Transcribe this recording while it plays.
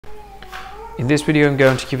In this video, I'm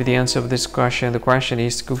going to give you the answer of this question. The question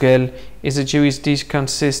is, Kugel is a Jewish dish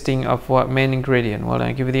consisting of what main ingredient? Well,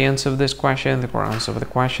 I give you the answer of this question. The correct answer of the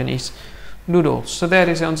question is noodles. So that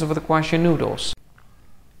is the answer for the question, noodles.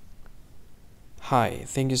 Hi,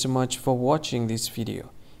 thank you so much for watching this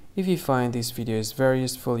video. If you find this video is very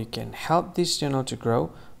useful, you can help this channel to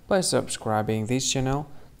grow by subscribing this channel.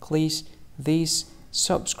 Click this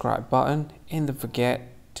subscribe button and don't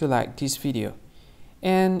forget to like this video.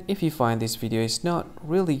 And if you find this video is not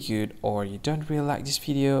really good, or you don't really like this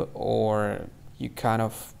video, or you kind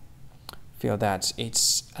of feel that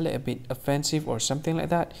it's a little bit offensive or something like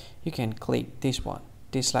that, you can click this one,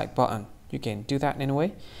 dislike button. You can do that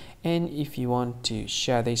anyway. And if you want to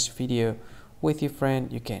share this video with your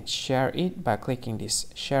friend, you can share it by clicking this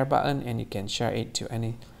share button, and you can share it to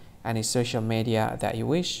any social media that you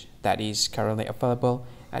wish that is currently available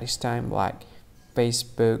at this time, like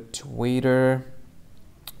Facebook, Twitter,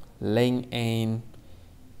 LinkedIn,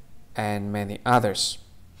 and many others,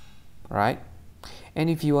 right? And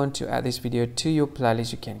if you want to add this video to your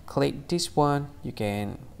playlist, you can click this one. You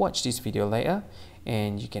can watch this video later,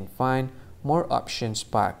 and you can find more options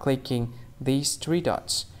by clicking these three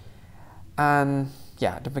dots. And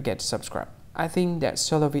yeah, don't forget to subscribe. I think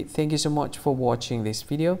that's all of it. Thank you so much for watching this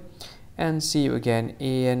video, and see you again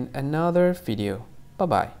in another video. Bye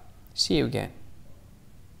bye. See you again.